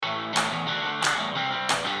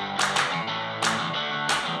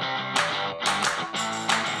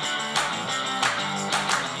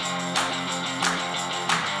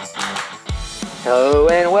Hello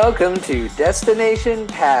and welcome to Destination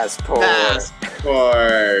Passport.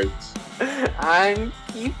 I'm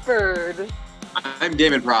Keith Bird. I'm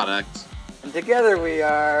Damon Product. And together we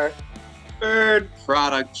are Bird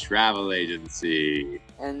Product Travel Agency.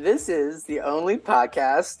 And this is the only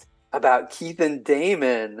podcast about Keith and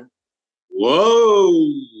Damon. Whoa!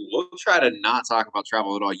 We'll try to not talk about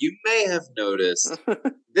travel at all. You may have noticed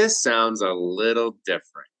this sounds a little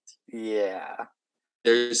different. Yeah.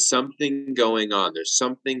 There's something going on. There's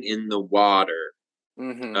something in the water.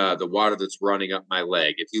 The water that's running up my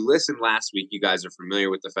leg. If you listened last week, you guys are familiar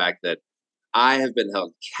with the fact that I have been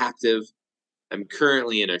held captive. I'm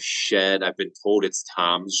currently in a shed. I've been told it's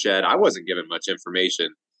Tom's shed. I wasn't given much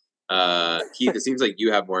information. Keith, it seems like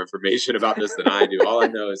you have more information about this than I do. All I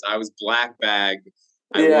know is I was black bagged.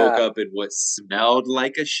 I woke up in what smelled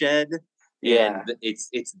like a shed. And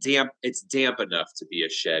it's damp. It's damp enough to be a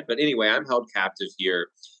shed. But anyway, I'm held captive here.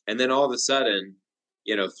 And then all of a sudden,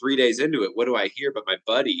 3 days into it, what do I hear but my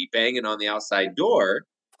buddy banging on the outside door?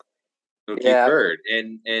 Keith Bird.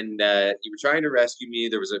 And you were trying to rescue me.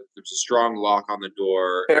 There was a strong lock on the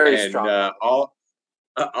door. Very strong.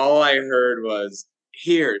 All I heard was,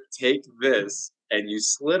 "Here, take this." And you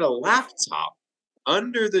slid a laptop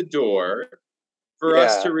under the door for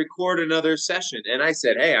us to record another session. And I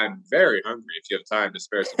said, "Hey, I'm very hungry if you have time to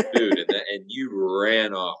spare some food." and you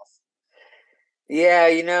ran off. Yeah,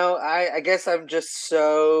 I guess I'm just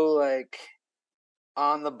so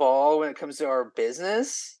on the ball when it comes to our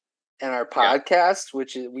business and our podcast,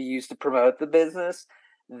 which we use to promote the business.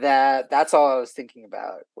 That's all I was thinking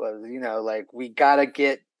about was, we got to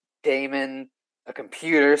get Damon a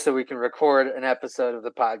computer so we can record an episode of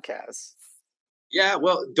the podcast. Yeah,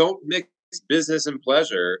 well, don't mix business and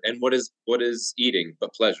pleasure. And what is eating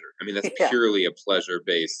but pleasure? I mean, that's purely a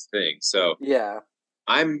pleasure-based thing. So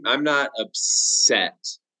I'm not upset.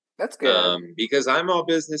 That's good. Because I'm all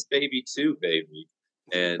business baby too, baby.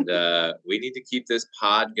 And we need to keep this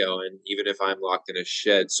pod going, even if I'm locked in a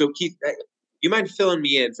shed. So Keith, you mind filling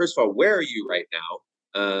me in? First of all, where are you right now?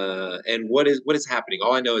 And what is happening?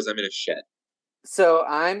 All I know is I'm in a shed. So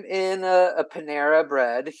I'm in a Panera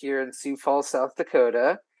Bread here in Sioux Falls, South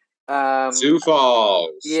Dakota. Sioux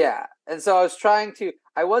Falls. Yeah. And so I was trying to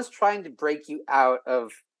break you out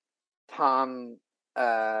of Tom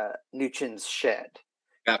Nuchin's shed.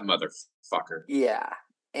 That motherfucker. Yeah.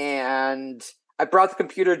 And I brought the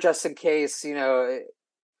computer just in case, if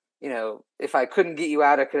I couldn't get you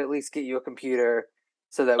out, I could at least get you a computer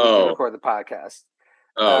so that we can record the podcast.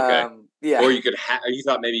 Oh, okay. Yeah. Or you could you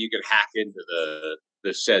thought maybe you could hack into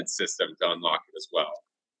the shed system to unlock it as well.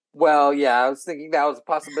 Well, yeah, I was thinking that was a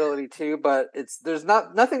possibility too, but there's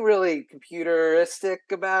nothing really computeristic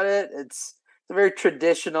about it. It's a very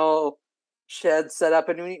traditional shed setup,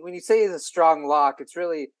 and when you say it's a strong lock, it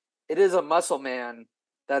is a muscle man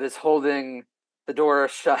that is holding the door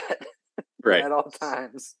shut right at all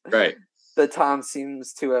times. Right. That Tom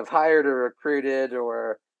seems to have hired or recruited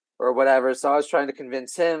or whatever. So I was trying to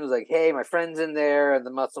convince him, like, "Hey, my friend's in there," and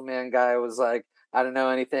the muscle man guy was like, "I don't know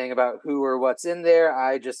anything about who or what's in there.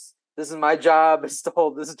 This is my job is to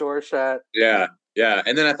hold this door shut." Yeah. Yeah.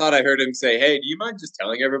 And then I thought I heard him say, "Hey, do you mind just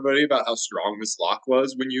telling everybody about how strong this lock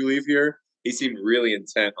was when you leave here?" He seemed really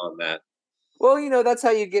intent on that. Well, that's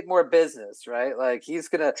how you get more business, right? Like he's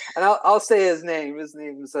gonna, and I'll say his name. His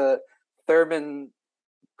name's Thurman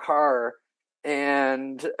Carr,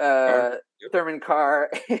 and Thurman Carr,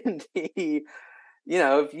 and he,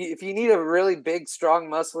 if you need a really big, strong,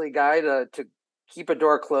 muscly guy to keep a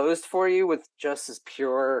door closed for you with just his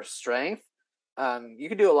pure strength, you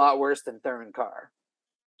can do a lot worse than Thurman Carr.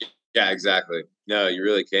 Yeah, exactly. No, you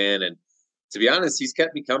really can. And to be honest, he's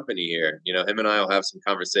kept me company here. Him and I will have some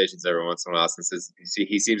conversations every once in a while since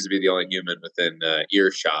he seems to be the only human within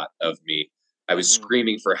earshot of me. I was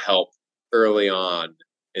screaming for help early on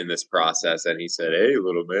in this process, and he said, "Hey,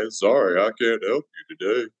 little man, sorry, I can't help you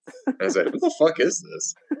today." And I said, "Who the fuck is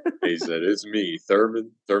this?" And he said, "It's me,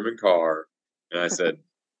 Thurman Carr." And I said,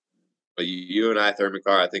 "Well, you and I, Thurman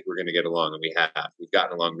Carr, I think we're going to get along," and we have. We've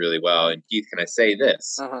gotten along really well. And Keith, can I say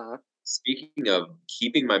this? Speaking of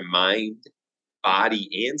keeping my mind, body,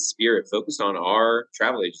 and spirit focused on our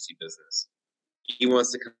travel agency business, he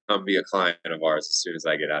wants to come be a client of ours as soon as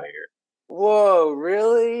I get out of here. Whoa,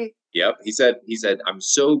 really? Yep. He said, "I'm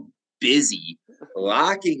so busy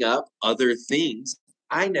locking up other things,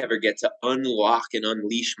 I never get to unlock and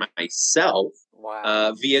unleash myself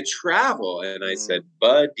via travel." And I said,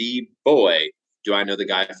 "Buddy boy, do I know the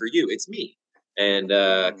guy for you? It's me." And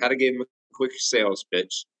kind of gave him a quick sales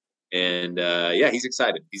pitch. And yeah, he's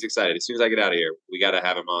excited. He's excited. As soon as I get out of here, we got to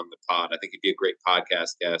have him on the pod. I think he'd be a great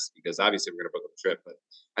podcast guest because obviously we're going to book a trip, but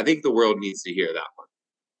I think the world needs to hear that one.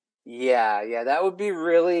 Yeah, that would be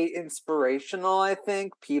really inspirational. I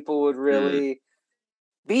think people would really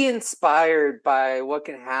be inspired by what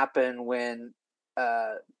can happen when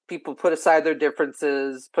people put aside their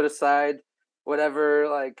differences, put aside whatever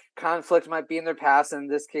like conflict might be in their past. In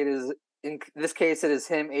this case, it is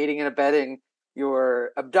him aiding and abetting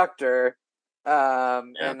your abductor,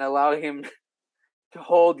 and allowing him to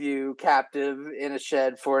hold you captive in a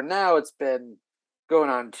shed for now. It's been going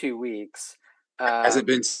on 2 weeks. Has it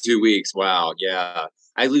been 2 weeks? Wow. Yeah.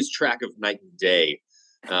 I lose track of night and day.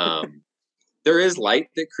 There is light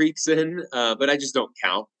that creeps in, but I just don't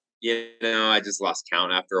count. I just lost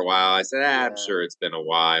count after a while. I said, I'm sure it's been a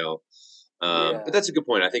while. But that's a good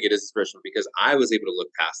point. I think it is inspirational because I was able to look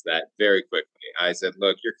past that very quickly. I said,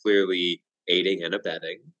 look, you're clearly aiding and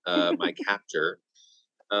abetting my captor.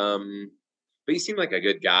 But you seem like a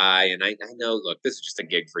good guy. And I know, look, this is just a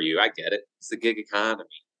gig for you. I get it. It's the gig economy.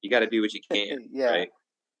 You got to do what you can. Right?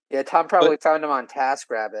 Yeah, Tom probably found him on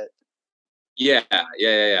TaskRabbit. Yeah.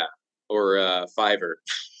 Or Fiverr.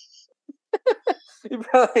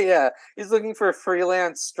 He's looking for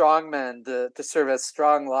freelance strongmen to serve as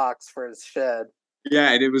strong locks for his shed.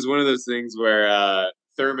 Yeah, and it was one of those things where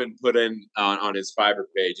Thurman put in on his Fiverr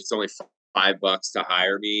page, it's only $5 to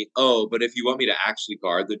hire me. Oh, but if you want me to actually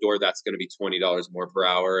guard the door, that's going to be $20 more per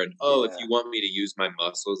hour. And if you want me to use my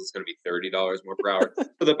muscles, it's going to be $30 more per hour.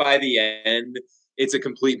 So that by the end, it's a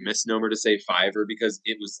complete misnomer to say Fiverr because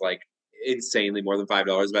it was like insanely more than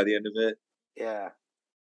 $5 by the end of it. Yeah.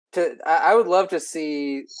 I would love to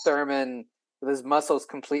see Thurman with his muscles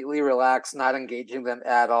completely relaxed, not engaging them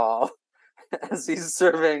at all, as he's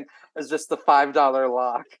serving as just the $5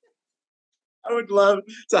 lock. I would love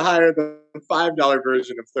to hire the $5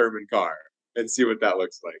 version of Thurman Carr and see what that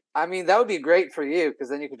looks like. I mean, that would be great for you because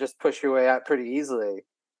then you could just push your way out pretty easily.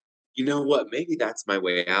 You know what? Maybe that's my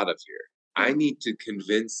way out of here. I need to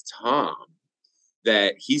convince Tom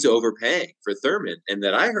that he's overpaying for Thurman and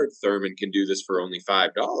that I heard Thurman can do this for only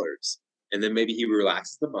 $5. And then maybe he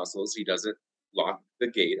relaxes the muscles. He doesn't lock the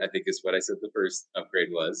gate, I think is what I said the first upgrade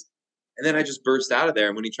was. And then I just burst out of there.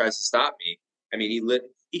 And when he tries to stop me, I mean,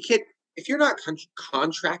 he can't, if you're not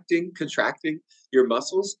contracting your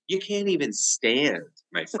muscles, you can't even stand,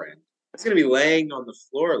 my friend. It's going to be laying on the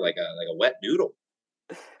floor like a wet noodle.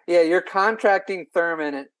 Yeah, you're contracting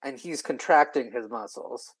Thurman and he's contracting his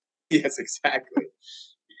muscles. Yes, exactly.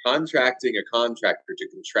 Contracting a contractor to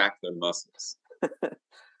contract their muscles.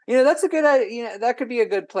 That's a good idea. That could be a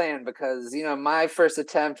good plan because, my first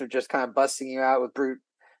attempt of just kind of busting you out with brute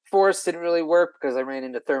force didn't really work because I ran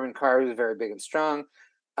into Thurman Carr, who's very big and strong.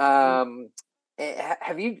 Have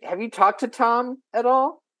you talked to Tom at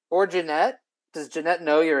all? Or Jeanette? Does Jeanette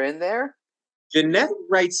know you're in there? Jeanette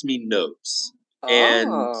writes me notes. And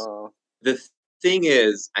the thing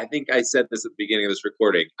is, I think I said this at the beginning of this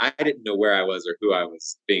recording, I didn't know where I was or who I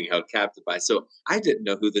was being held captive by. So I didn't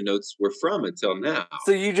know who the notes were from until now.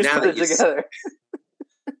 So you just put it together.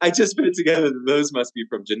 I just put it together. Those must be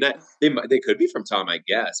from Jeanette. They could be from Tom, I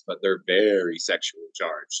guess, but they're very sexually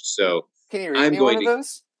charged. So can you read me one of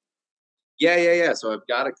those? Yeah. So I've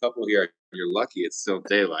got a couple here. You're lucky it's still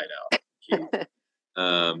daylight out.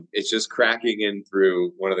 It's just cracking in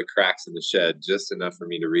through one of the cracks in the shed, just enough for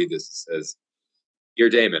me to read this. It says, "Dear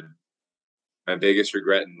Damon, my biggest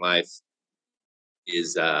regret in life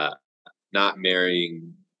is not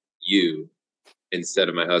marrying you instead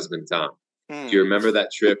of my husband, Tom. Do you remember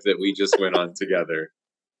that trip that we just went on together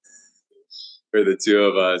where the two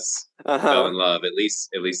of us fell in love? At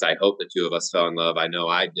least I hope the two of us fell in love. I know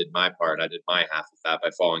I did my part. I did my half of that by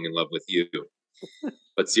falling in love with you.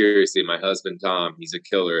 But seriously, my husband, Tom, he's a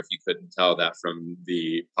killer. If you couldn't tell that from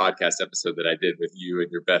the podcast episode that I did with you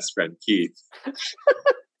and your best friend, Keith.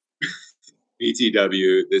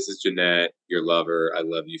 BTW, this is Jeanette, your lover. I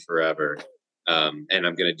love you forever. And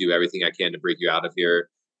I'm going to do everything I can to bring you out of here.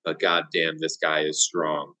 But goddamn, this guy is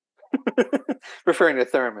strong." Referring to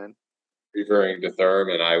Thurman. Now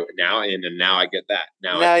I get that.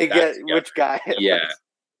 Now you get which guy. Yeah.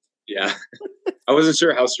 I wasn't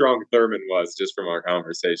sure how strong Thurman was just from our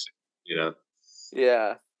conversation,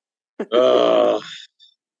 Yeah. So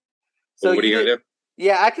what are you going to do?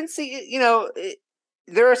 Yeah, I can see,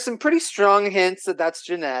 there are some pretty strong hints that that's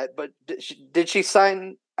Jeanette, but did she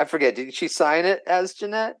sign? I forget. Did she sign it as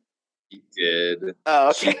Jeanette? She did. Oh,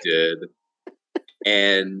 okay. She did.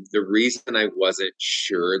 And the reason I wasn't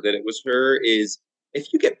sure that it was her is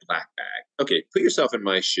if you get black bagged, okay, put yourself in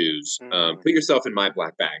my shoes. Put yourself in my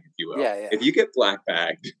black bag, if you will. Yeah. If you get black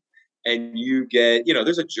bagged and you get,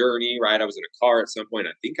 there's a journey, right? I was in a car at some point.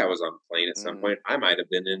 I think I was on a plane at some point. I might have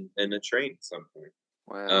been in a train at some point.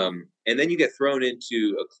 Wow. And then you get thrown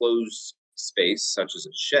into a closed space, such as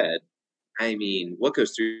a shed. I mean, what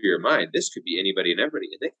goes through your mind? This could be anybody and everybody,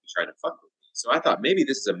 and they could be trying to fuck with me. So I thought maybe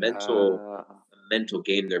this is a mental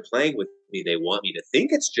game they're playing with me. They want me to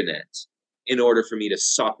think it's Jeanette in order for me to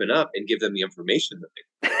soften up and give them the information that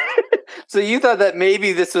they So you thought that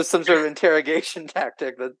maybe this was some sort of interrogation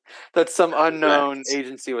tactic that some unknown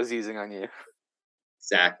agency was using on you.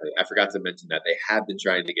 Exactly. I forgot to mention that they have been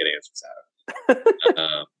trying to get answers out of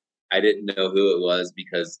me. I didn't know who it was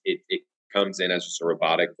because it comes in as just a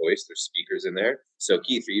robotic voice. There's speakers in there. So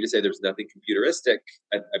Keith, for you to say there's nothing computeristic,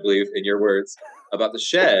 I believe in your words, about the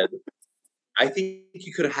shed, I think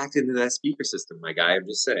you could have hacked into that speaker system, my guy. I'm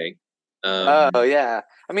just saying. Oh yeah.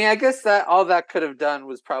 I mean, I guess that all that could have done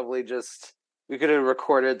was probably just we could have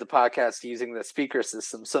recorded the podcast using the speaker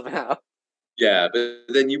system somehow. Yeah, but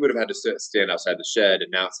then you would have had to stand outside the shed,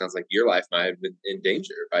 and now it sounds like your life might have been in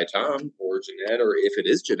danger by Tom or Jeanette, or if it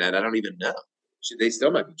is Jeanette, I don't even know. They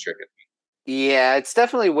still might be tricking me. Yeah, it's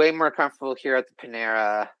definitely way more comfortable here at the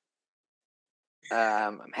Panera.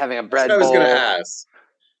 I'm having a bread bowl. I was going to ask.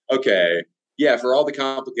 Okay. Yeah, for all the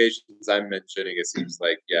complications I'm mentioning, it seems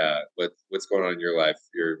like, what's going on in your life?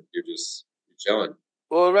 You're chilling.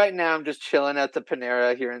 Well, right now I'm just chilling at the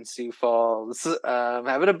Panera here in Sioux Falls.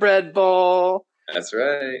 Having a bread bowl. That's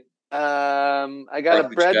right. I got broccoli a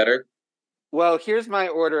bread cheddar. Well, here's my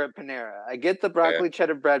order at Panera. I get the broccoli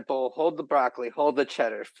cheddar bread bowl, hold the broccoli, hold the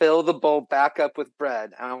cheddar, fill the bowl back up with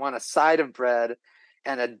bread. And I want a side of bread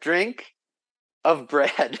and a drink of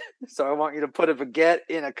bread. So I want you to put a baguette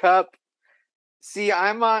in a cup. See,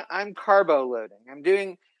 I'm carbo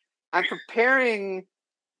loading. I'm preparing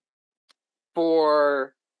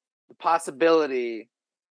for the possibility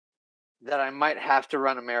that I might have to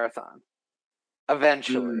run a marathon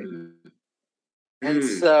eventually. And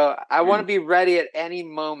so I want to be ready at any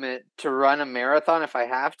moment to run a marathon if I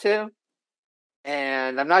have to.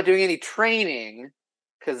 And I'm not doing any training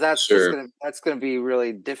because that's gonna be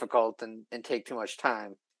really difficult and take too much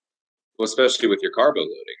time. Well, especially with your carbo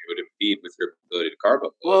loading, it would impede with your ability to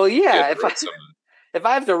carbo load. Well, yeah, if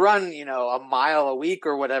I have to run, a mile a week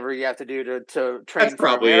or whatever you have to do to train that's for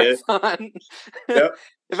a marathon. Yep.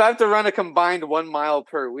 If I have to run a combined 1 mile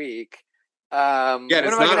per week.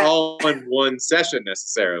 It's not all in one session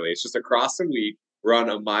necessarily. It's just across the week, run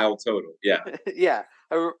a mile total. Yeah. Yeah.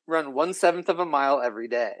 I run 1/7 of a mile every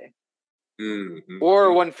day. Mm-hmm. Or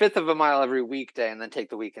 1/5 of a mile every weekday and then take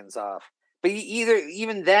the weekends off. But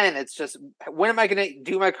even then, it's just, when am I going to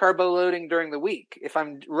do my carbo loading during the week if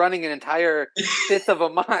I'm running an entire 1/5 of a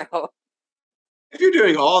mile? If you're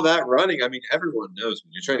doing all that running, I mean, everyone knows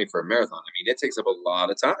when you're training for a marathon, I mean, it takes up a lot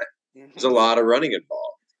of time. There's a lot of running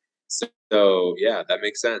involved. So yeah, that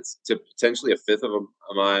makes sense. To potentially a 1/5 of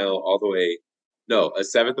a mile all the way, no, a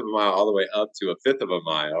 1/7 of a mile all the way up to a 1/5 of a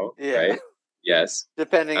mile, right? Yes.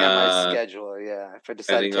 Depending on my schedule, yeah. If I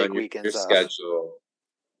decide to take weekends off. Schedule.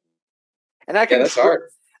 And I can that's hard.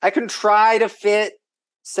 I can try to fit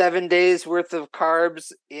 7 days worth of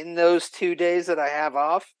carbs in those 2 days that I have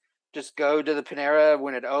off. Just go to the Panera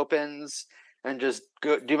when it opens and just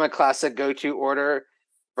go do my classic go-to order.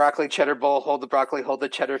 Broccoli cheddar bowl, hold the broccoli, hold the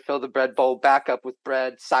cheddar, fill the bread bowl, back up with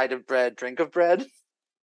bread, side of bread, drink of bread.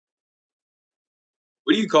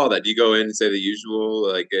 What do you call that? Do you go in and say the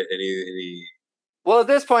usual, like any? Well, at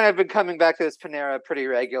this point, I've been coming back to this Panera pretty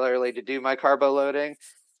regularly to do my carbo loading.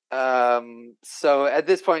 So at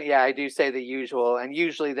this point, yeah, I do say the usual, and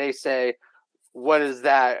usually they say, "What is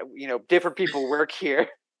that?" Different people work here.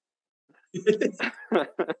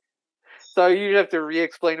 So you have to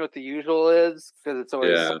re-explain what the usual is because it's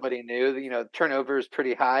always somebody new. Turnover is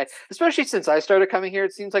pretty high, especially since I started coming here.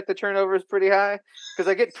 It seems like the turnover is pretty high because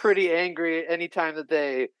I get pretty angry anytime that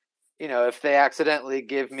they, if they accidentally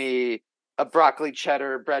give me a broccoli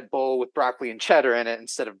cheddar bread bowl with broccoli and cheddar in it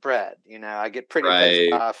instead of bread. I get pretty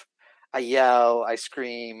pissed off. I yell, I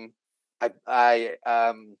scream, I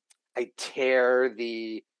tear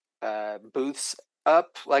the booths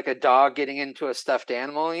up like a dog getting into a stuffed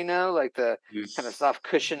animal, like the kind of soft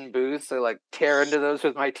cushion booths. I like tear into those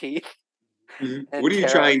with my teeth. Mm-hmm. What are you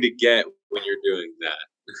trying to get when you're doing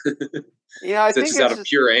that? I think it's just out of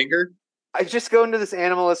pure anger. I just go into this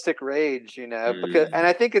animalistic rage, because, and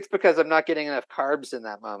I think it's because I'm not getting enough carbs in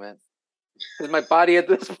that moment. Because my body at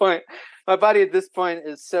this point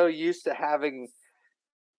is so used to having,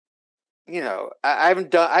 I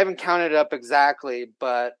haven't counted it up exactly,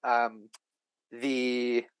 but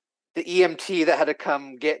the EMT that had to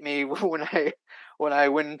come get me when I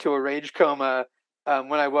went into a rage coma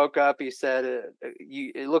When I woke up, he said,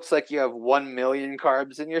 it looks like you have 1 million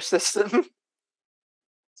carbs in your system.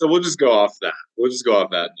 So we'll just go off that. We'll just go off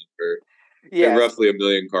that number. Yeah. Roughly 1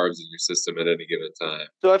 million carbs in your system at any given time.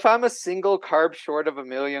 So if I'm a single carb short of 1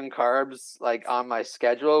 million carbs, like on my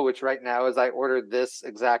schedule, which right now is I order this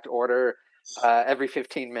exact order every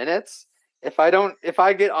 15 minutes. If I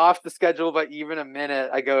get off the schedule by even a minute,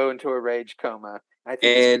 I go into a rage coma. I think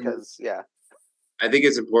it's because, yeah. I think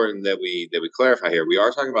it's important that we clarify here. We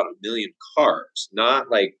are talking about 1 million carbs, not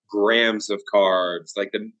like grams of carbs.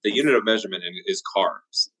 Like the unit of measurement is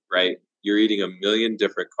carbs, right? You're eating 1 million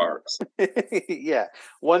different carbs. Yeah,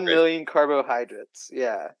 1 million carbohydrates.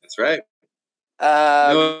 Yeah, that's right.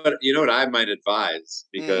 You know what I might advise,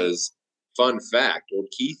 because fun fact, old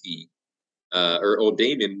Keithy, or old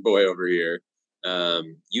Damien boy over here,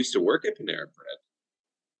 used to work at Panera Bread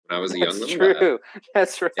when I was a young little lad.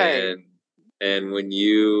 That's right. And when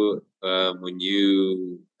you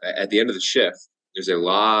at the end of the shift, there's a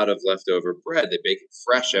lot of leftover bread. They bake it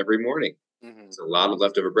fresh every morning. There's a lot of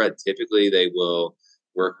leftover bread. Typically, they will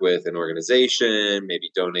work with an organization, maybe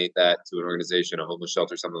donate that to an organization, a homeless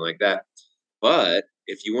shelter, something like that. But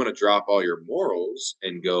if you want to drop all your morals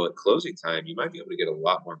and go at closing time, you might be able to get a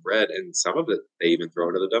lot more bread, and some of it they even throw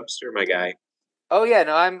into the dumpster, my guy. Oh yeah,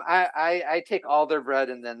 no, I take all their bread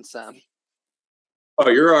and then some. Oh,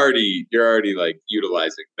 you're already like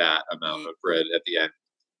utilizing that amount of bread at the end.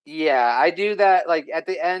 Yeah, I do that like at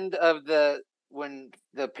the end of when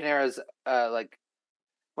the Panera's like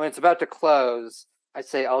when it's about to close, I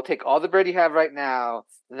say I'll take all the bread you have right now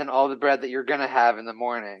and then all the bread that you're gonna have in the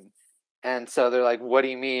morning. And so they're like, "What do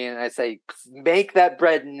you mean?" And I say, "Make that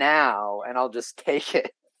bread now, and I'll just take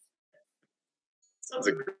it." Sounds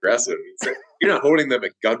aggressive. You're not holding them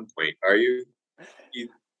at gunpoint, are you?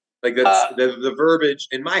 Like that's the verbiage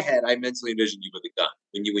in my head. I mentally envisioned you with a gun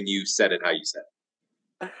when you said it how you said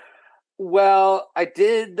it. Well, I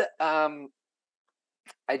did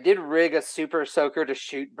rig a super soaker to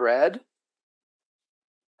shoot bread.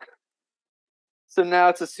 So now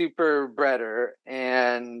it's a super breader,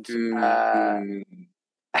 and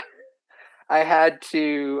I had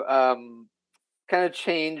to kind of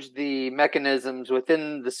change the mechanisms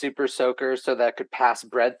within the super soaker so that it could pass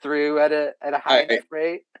bread through at a high enough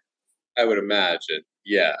rate. I would imagine.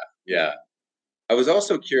 Yeah. I was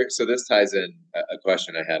also curious. So this ties in a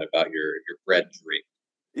question I had about your bread drink.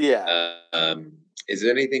 Yeah. Is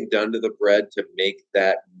anything done to the bread to make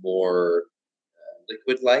that more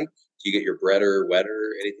liquid-like? Do you get your breader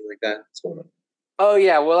wetter, anything like that? What's going on? Oh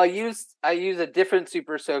yeah, well I use a different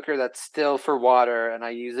super soaker that's still for water, and I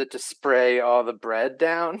use it to spray all the bread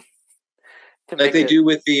down. Like they do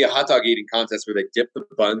with the hot dog eating contest, where they dip the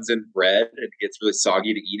buns in bread and it gets really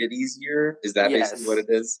soggy to eat it easier. Is that basically what it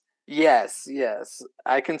is? Yes.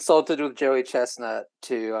 I consulted with Joey Chestnut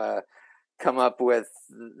to come up with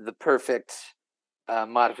the perfect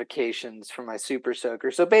modifications for my super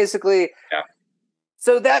soaker. So basically,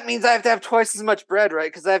 so that means I have to have twice as much bread, right?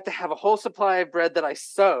 Because I have to have a whole supply of bread that I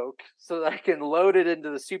soak so that I can load it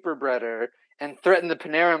into the super breader and threaten the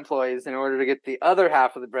Panera employees in order to get the other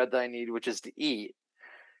half of the bread that I need, which is to eat.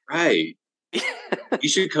 Right. You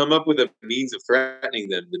should come up with a means of threatening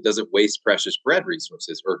them that doesn't waste precious bread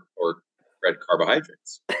resources or bread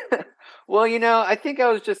carbohydrates. Well, I think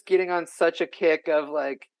I was just getting on such a kick of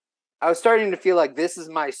like, I was starting to feel like this is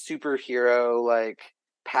my superhero like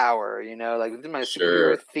power, like this is my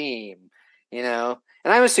superhero theme, and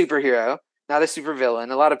I'm a superhero, not a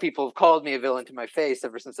supervillain. A lot of people have called me a villain to my face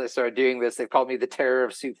ever since I started doing this. They've called me the Terror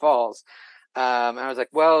of Sioux Falls. And I was like,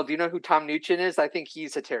 well, do you know who Tom Nugent is? I think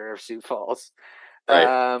he's a Terror of Sioux Falls.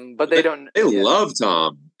 Right. But they don't. They love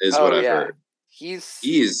Tom, is what I've heard.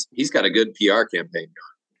 He's got a good PR campaign going.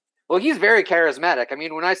 Well, he's very charismatic. I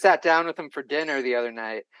mean, when I sat down with him for dinner the other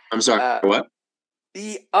night. I'm sorry, what?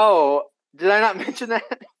 Did I not mention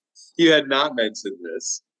that? You had not mentioned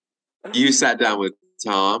this. You sat down with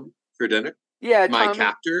Tom for dinner? Yeah, My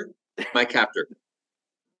captor.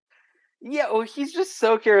 Yeah, well, he's just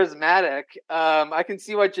so charismatic. I can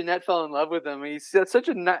see why Jeanette fell in love with him. He's such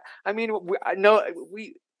a. I mean,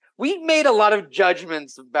 we made a lot of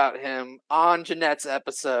judgments about him on Jeanette's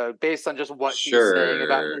episode based on just what she's saying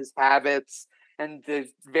about his habits and the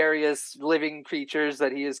various living creatures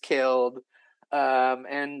that he has killed,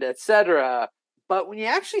 and etc. But when you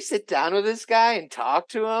actually sit down with this guy and talk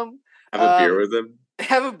to him, have a beer with him,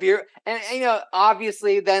 and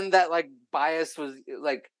obviously then that like bias was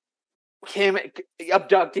like him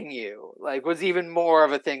abducting you like was even more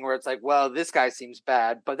of a thing where it's like, well, this guy seems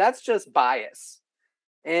bad, but that's just bias.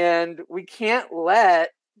 And we can't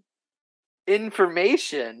let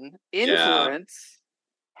information influence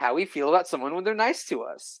how we feel about someone when they're nice to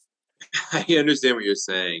us. I understand what you're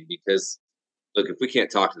saying because, look, if we can't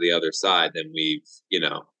talk to the other side, then we've,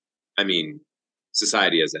 I mean,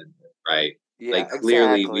 society has ended, right? Yeah, Like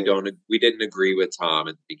clearly exactly. we didn't agree with Tom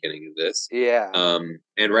at the beginning of this. Yeah.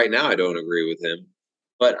 And right now I don't agree with him,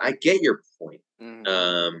 but I get your point.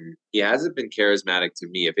 He hasn't been charismatic to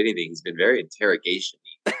me. If anything, he's been very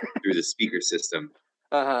interrogation-y through the speaker system.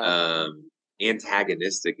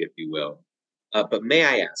 Antagonistic, if you will. But may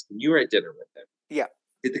I ask, when you were at dinner with him, Yeah.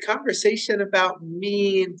 did the conversation about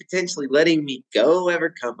me and potentially letting me go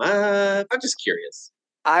ever come up? I'm just curious.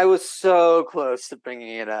 I was so close to bringing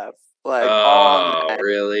it up, like all night.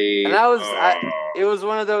 Really? And it was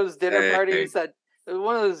one of those dinner parties that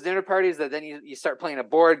then you start playing a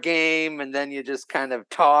board game and then you just kind of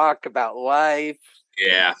talk about life.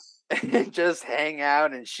 Yeah. And just hang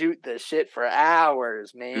out and shoot the shit for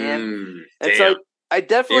hours, man. And damn. so I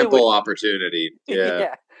definitely ample opportunity.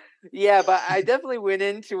 Yeah. Yeah, but I definitely went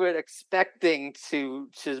into it expecting to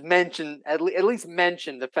mention at least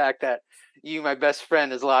mention the fact that you, my best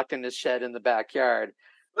friend, is locked in his shed in the backyard.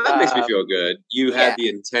 Well, that makes me feel good. You had the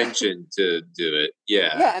intention to do it.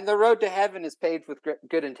 Yeah. Yeah, and the road to heaven is paved with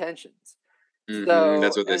good intentions. So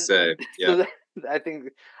that's what they say. Yeah. So I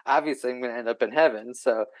think obviously I'm going to end up in heaven.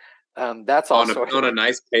 So that's all on a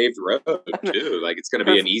nice paved road too. Like it's going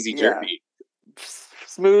to be an easy journey.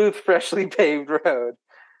 Smooth, freshly paved road.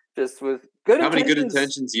 Just with good intentions. How many good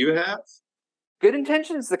intentions you have? Good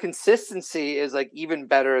intentions. The consistency is like even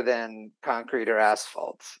better than concrete or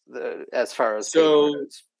asphalt. As far as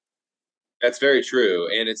roads. That's very true,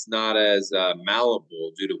 and it's not as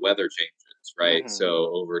malleable due to weather changes, right?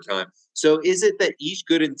 So over time. So is it that each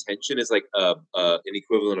good intention is like an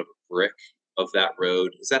equivalent of a brick of that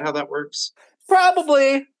road? Is that how that works?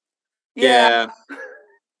 Probably. Yeah.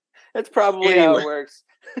 That's probably how it works.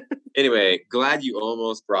 Anyway, glad you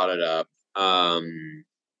almost brought it up. I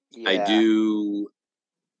do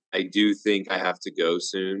think I have to go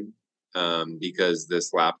soon because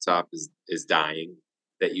this laptop is dying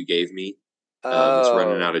that you gave me. It's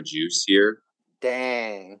running out of juice here.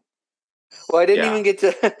 Dang. Well, I didn't even get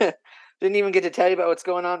to tell you about what's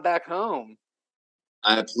going on back home.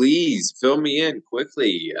 Please fill me in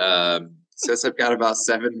quickly. Says I've got about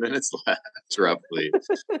 7 minutes left, roughly.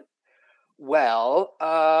 Well,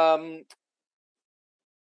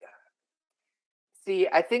 see,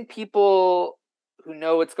 I think people who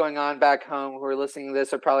know what's going on back home who are listening to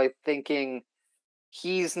this are probably thinking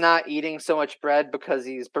he's not eating so much bread because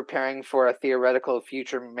he's preparing for a theoretical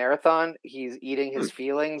future marathon. He's eating his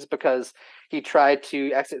feelings because he tried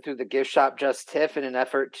to exit through the gift shop just Tiff in an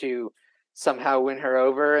effort to somehow win her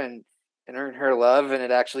over and earn her love, and it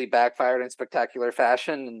actually backfired in spectacular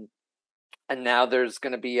fashion. And now there's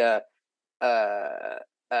going to be a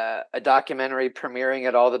documentary premiering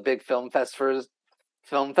at all the big film festivals,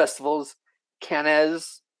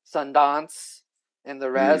 Cannes, Sundance, and the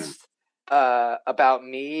rest, about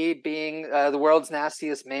me being the world's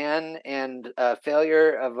nastiest man and a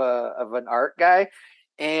failure of an art guy,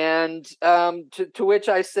 and to which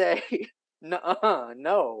I say,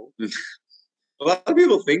 no. A lot of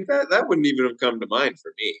people think that wouldn't even have come to mind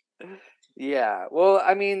for me. Yeah, well,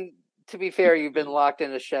 I mean, to be fair, you've been locked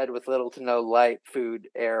in a shed with little to no light, food,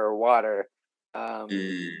 air, or water.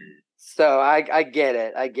 So I get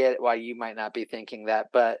it. I get why you might not be thinking that,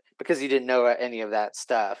 but because you didn't know any of that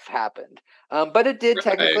stuff happened. But it did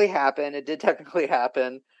technically happen. It did technically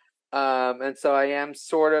happen. And so I am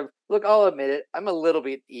sort of, look, I'll admit it. I'm a little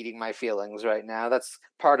bit eating my feelings right now. That's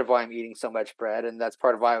part of why I'm eating so much bread. And that's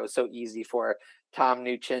part of why it was so easy for Tom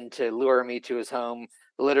Newchin to lure me to his home.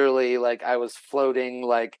 Literally, like I was floating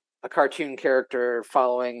like a cartoon character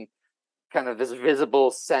following kind of this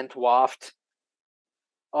visible scent waft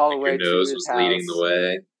all the way to his was house. Leading the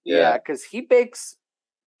way. Yeah, because he bakes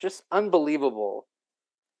just unbelievable.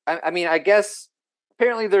 I mean, I guess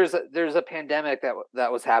apparently there's a pandemic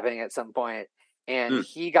that was happening at some point, and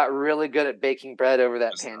he got really good at baking bread over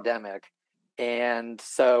that pandemic, and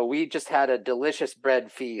so we just had a delicious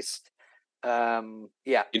bread feast. Yeah.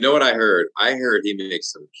 You know what I heard? I heard he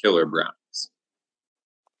makes some killer brownies.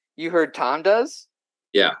 You heard Tom does?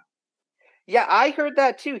 Yeah. Yeah, I heard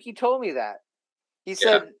that too. He told me that. He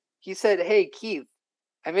said, "Hey Keith,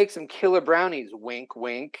 I make some killer brownies, wink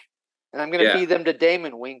wink. And I'm going to feed them to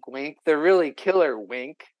Damon, wink, wink. They're really killer,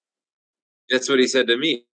 wink." That's what he said to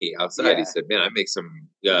me outside. Yeah. He said, "Man, I make some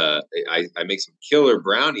I make some killer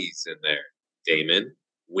brownies in there, Damon,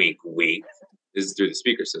 wink, wink." This is through the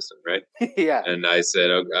speaker system, right? Yeah. And I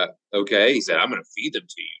said, "Okay." He said, "I'm going to feed them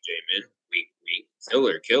to you, Damon, wink, wink.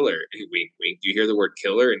 Killer, wink, wink. Do you hear the word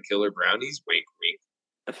killer and killer brownies? Wink,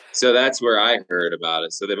 wink." So that's where I heard about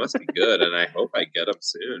it. So they must be good, and I hope I get them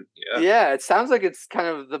soon. Yeah. Yeah, it sounds like it's kind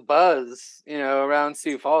of the buzz, around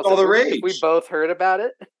Sioux Falls. All the If we rage. both heard about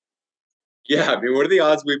it. Yeah, I mean, what are the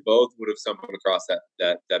odds we both would have stumbled across that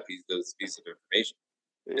piece of information?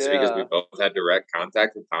 Is it because we Yeah. both had direct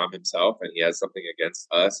contact with Tom himself, and he has something against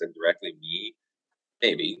us and directly me?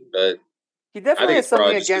 Maybe, but He I definitely think has it's something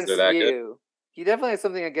probably just because they're against that good. you. He definitely has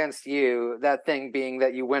something against you. That thing being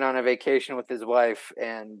that you went on a vacation with his wife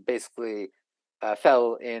and basically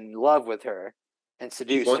fell in love with her and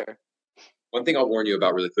seduced her. One thing I'll warn you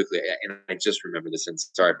about really quickly, and I just remember this, and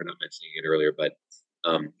sorry for not mentioning it earlier, but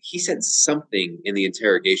he said something in the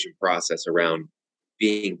interrogation process around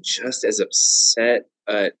being just as upset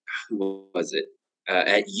at who was it?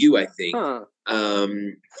 At you, I think. Huh.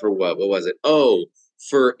 For what? What was it? Oh,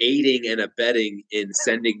 for aiding and abetting in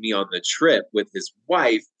sending me on the trip with his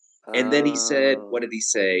wife. And then he said, what did he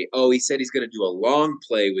say? Oh, he said he's going to do a long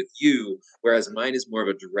play with you, whereas mine is more of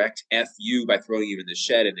a direct F you by throwing you in the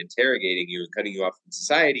shed and interrogating you and cutting you off from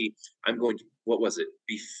society. I'm going to, what was it?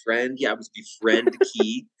 Befriend? Yeah, it was befriend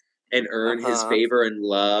Keith and earn his favor and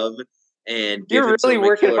love and give him some really of my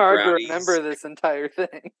working killer hard brownies. to remember this entire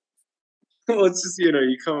thing. Well, it's just,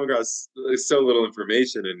 you come across so little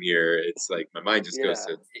information in here. It's like my mind just goes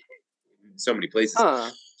to so many places.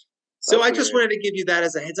 So I just wanted to give you that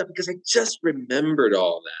as a heads up because I just remembered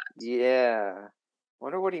all that. Yeah.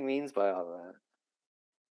 Wonder what he means by all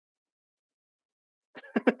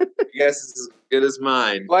that. Yes, it's as good as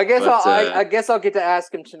mine. Well, I guess I'll get to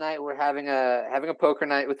ask him tonight. We're having a poker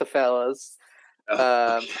night with the fellas.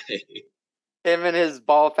 Okay. Him and his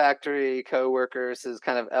Ball Factory co-workers, his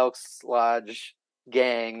kind of Elks Lodge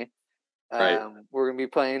gang. Right. We're gonna be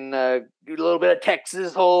playing a little bit of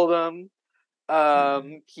Texas Hold'em.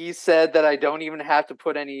 He said that I don't even have to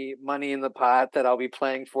put any money in the pot that I'll be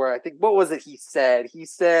playing for. I think, what was it he said? He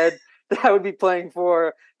said that I would be playing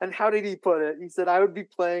for, and how did he put it? He said I would be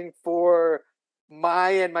playing for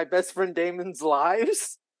my and my best friend Damon's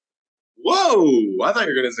lives. Whoa! I thought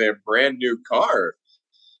you were gonna say a brand new car.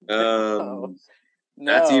 No.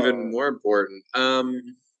 That's even more important.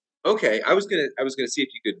 Okay, I was gonna see if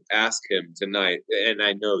you could ask him tonight, and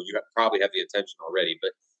I know you probably have the intention already, but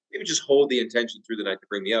maybe just hold the intention through the night to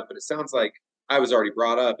bring me up. But it sounds like I was already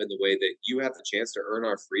brought up in the way that you have the chance to earn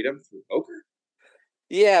our freedom through poker.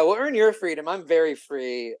 Yeah, well, earn your freedom. I'm very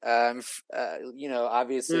free.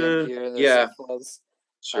 Obviously I'm here in the Southwest.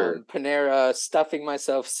 Sure. Panera, stuffing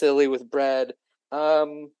myself silly with bread.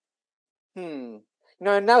 I'm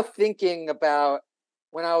now thinking about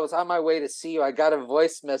when I was on my way to see you, I got a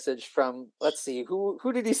voice message from, let's see, who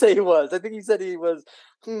did he say he was? I think he said he was,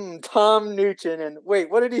 Tom Nugent. And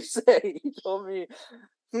wait, what did he say? He told me,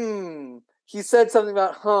 he said something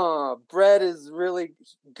about, bread is really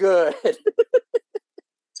good.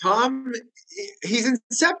 Tom, he's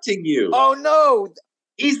incepting you. Oh, no.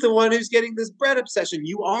 He's the one who's getting this bread obsession.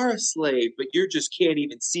 You are a slave, but you just can't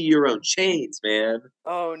even see your own chains, man.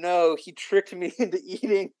 Oh, no. He tricked me into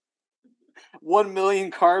eating 1 million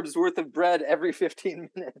carbs worth of bread every 15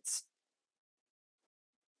 minutes.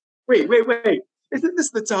 Wait. Isn't this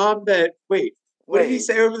the Tom that, what did he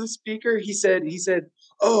say over the speaker? He said,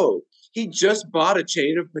 oh, he just bought a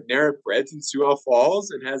chain of Panera Breads in Sioux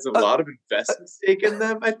Falls and has a lot of investment stake in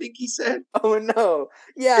them, I think he said. Oh, no.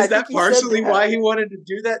 Yeah. Is that partially why he wanted to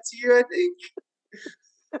do that to you, I think?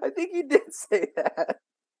 I think he did say that.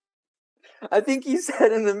 I think he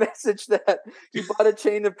said in the message that he bought a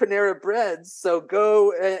chain of Panera Breads. So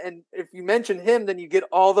go, and if you mention him, then you get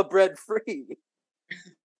all the bread free.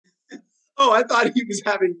 Oh, I thought he was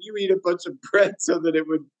having you eat a bunch of bread so that it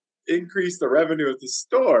would increase the revenue at the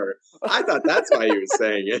store. I thought that's why he was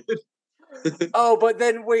saying it. Oh, but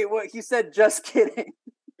then wait, what he said? Just kidding.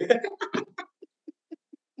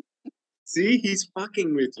 See, he's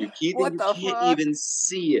fucking with you, Keith, and you can't even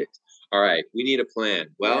see it. All right, we need a plan.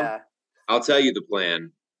 Well, I'll tell you the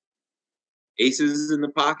plan. Aces in the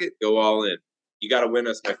pocket, go all in. You got to win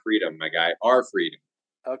us my freedom, my guy. Our freedom.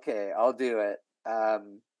 Okay, I'll do it.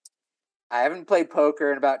 I haven't played poker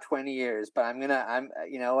in about 20 years, but you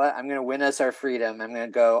know what? I'm gonna win us our freedom. I'm gonna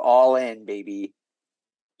go all in, baby.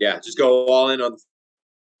 Yeah, just go all in on the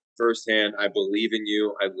first hand. I believe in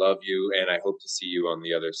you. I love you, and I hope to see you on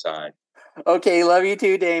the other side. Okay, love you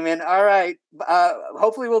too, Damon. All right.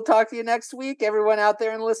 Hopefully we'll talk to you next week, everyone out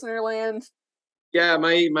there in listener land. Yeah,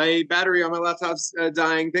 my battery on my laptop's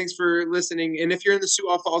dying. Thanks for listening. And if you're in the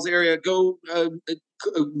Sioux Falls area, go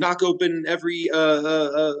knock open every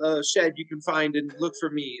shed you can find and look for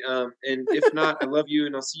me. And if not, I love you,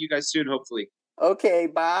 and I'll see you guys soon, hopefully. Okay,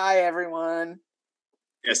 bye, everyone.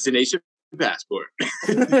 Destination Passport.